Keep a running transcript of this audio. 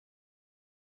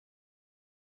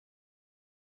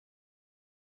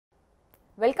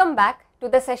Welcome back to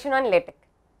the session on LaTeX.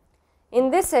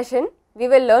 In this session, we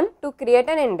will learn to create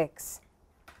an index.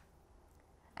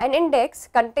 An index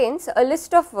contains a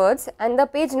list of words and the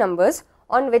page numbers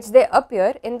on which they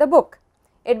appear in the book.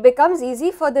 It becomes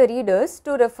easy for the readers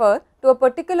to refer to a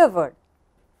particular word.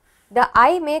 The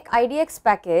IMakeIDX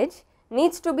package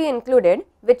needs to be included,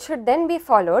 which should then be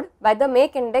followed by the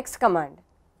makeindex command.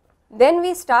 Then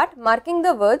we start marking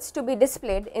the words to be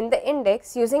displayed in the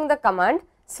index using the command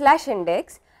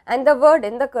 /index and the word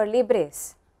in the curly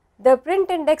brace. The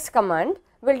printIndex command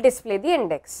will display the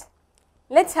index.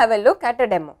 Let's have a look at a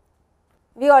demo.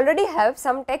 We already have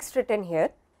some text written here.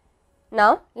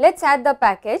 Now let's add the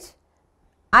package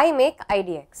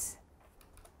IMakeIDX.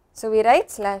 So we write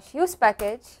 /use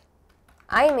package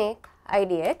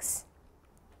IMakeIDX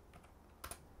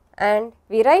and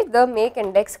we write the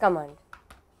makeindex command.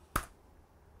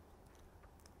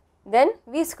 Then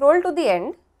we scroll to the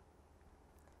end,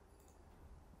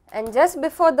 and just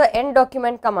before the end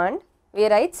document command we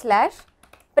write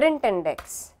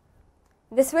 /printIndex.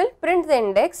 This will print the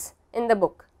index in the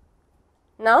book.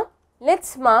 Now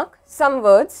let's mark some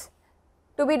words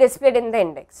to be displayed in the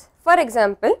index. For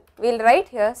example, we will write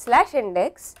here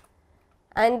 /index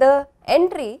and the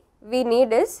entry we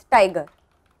need is tiger.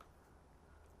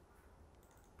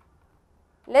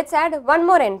 Let's add one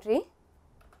more entry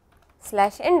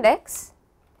 /index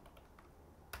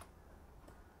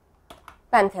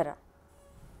Panthera.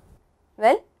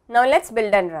 Well, now let's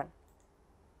build and run.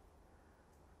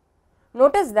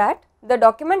 Notice that the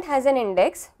document has an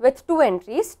index with two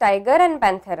entries, tiger and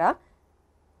Panthera,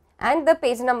 and the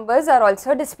page numbers are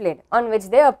also displayed on which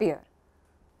they appear.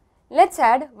 Let's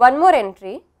add one more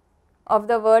entry of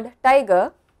the word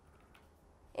tiger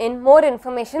in more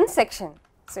information section.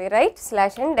 So we write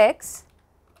 /index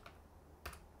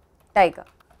tiger.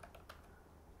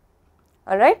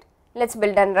 Alright, let's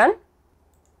build and run.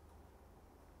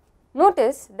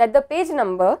 Notice that the page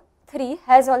number 3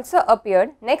 has also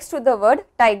appeared next to the word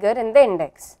tiger in the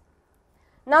index.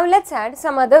 Now let's add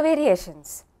some other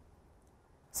variations.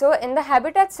 So in the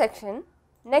habitat section,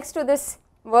 next to this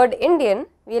word Indian,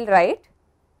 we will write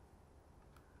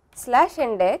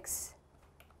 /index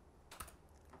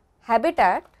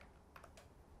habitat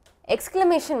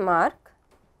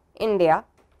India,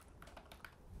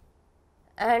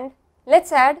 and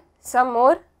let's add some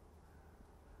more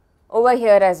over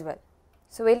here as well.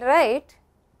 So we will write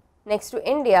next to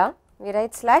India, we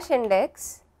write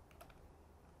 /index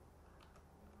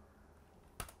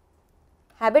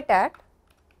habitat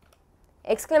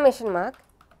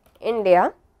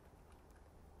India.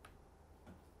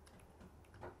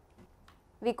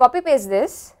 We copy paste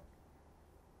this,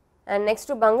 and next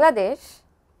to Bangladesh,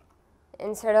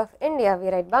 instead of India we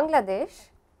write Bangladesh.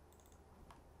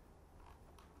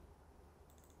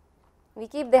 We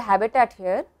keep the habitat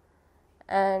here,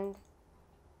 and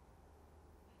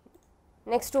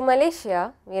next to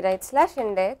Malaysia we write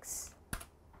 /index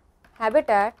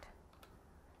habitat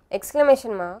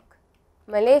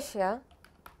Malaysia,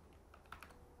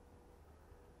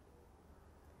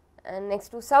 and next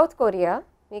to South Korea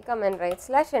we come and write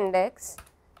 /index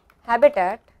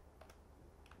habitat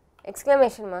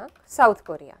South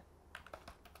Korea.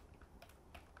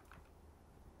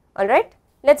 Alright,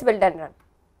 let's build and run.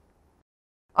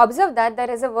 Observe that there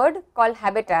is a word called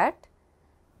habitat.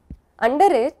 Under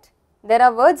it there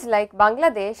are words like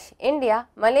Bangladesh, India,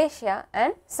 Malaysia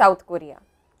and South Korea,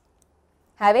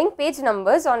 having page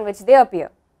numbers on which they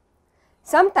appear.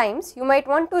 Sometimes you might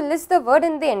want to list the word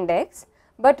in the index,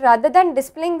 but rather than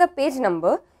displaying the page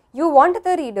number, you want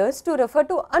the readers to refer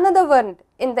to another word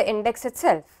in the index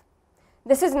itself.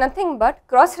 This is nothing but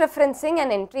cross-referencing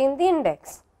an entry in the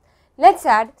index. Let's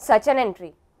add such an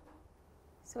entry.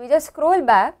 So we just scroll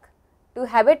back to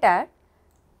habitat,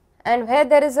 and where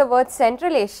there is a word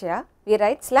Central Asia, we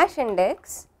write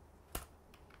 /index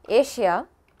Asia,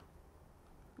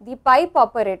 the pipe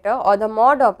operator or the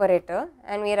mod operator,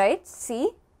 and we write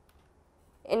C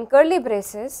in curly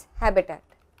braces habitat.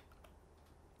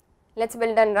 Let's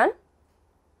build and run.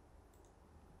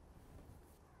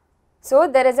 So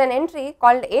there is an entry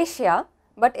called Asia,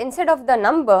 but instead of the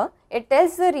number, it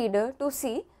tells the reader to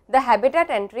see the habitat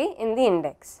entry in the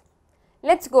index.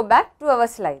 Let's go back to our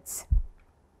slides.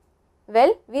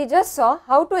 Well, we just saw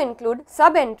how to include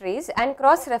sub-entries and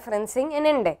cross-referencing in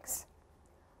index.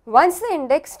 Once the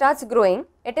index starts growing,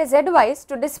 it is advised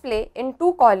to display in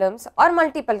 2 columns or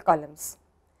multiple columns.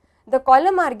 The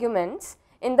column arguments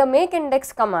in the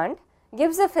makeindex command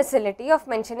gives the facility of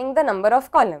mentioning the number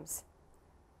of columns.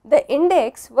 The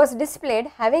index was displayed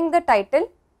having the title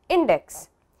index.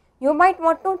 You might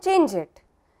want to change it.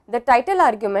 The title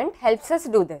argument helps us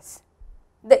do this.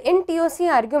 The int.toc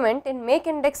argument in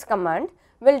makeIndex command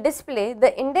will display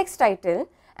the index title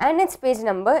and its page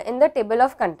number in the table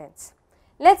of contents.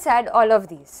 Let's add all of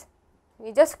these.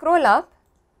 We just scroll up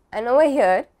and over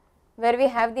here where we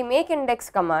have the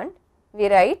makeIndex command, we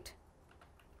write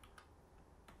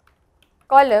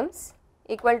columns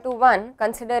equal to 1,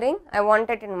 considering I want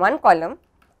it in one column.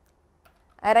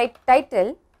 I write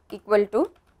title equal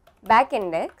to back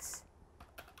index,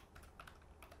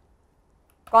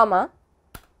 comma,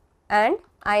 and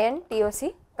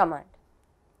int.toc command.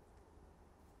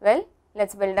 Well, let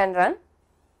us build and run.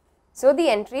 So, the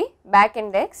entry back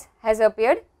index has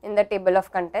appeared in the table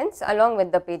of contents along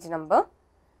with the page number.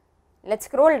 Let us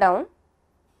scroll down.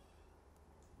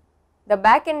 The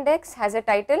back index has a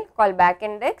title called back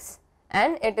index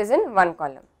and it is in one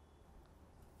column.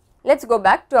 Let us go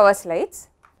back to our slides.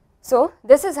 So,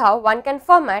 this is how one can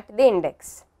format the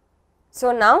index.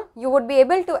 So, now you would be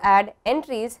able to add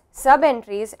entries,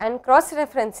 sub-entries and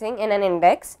cross-referencing in an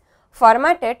index,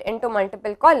 format it into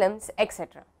multiple columns,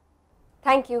 etc.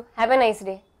 Thank you. Have a nice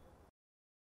day.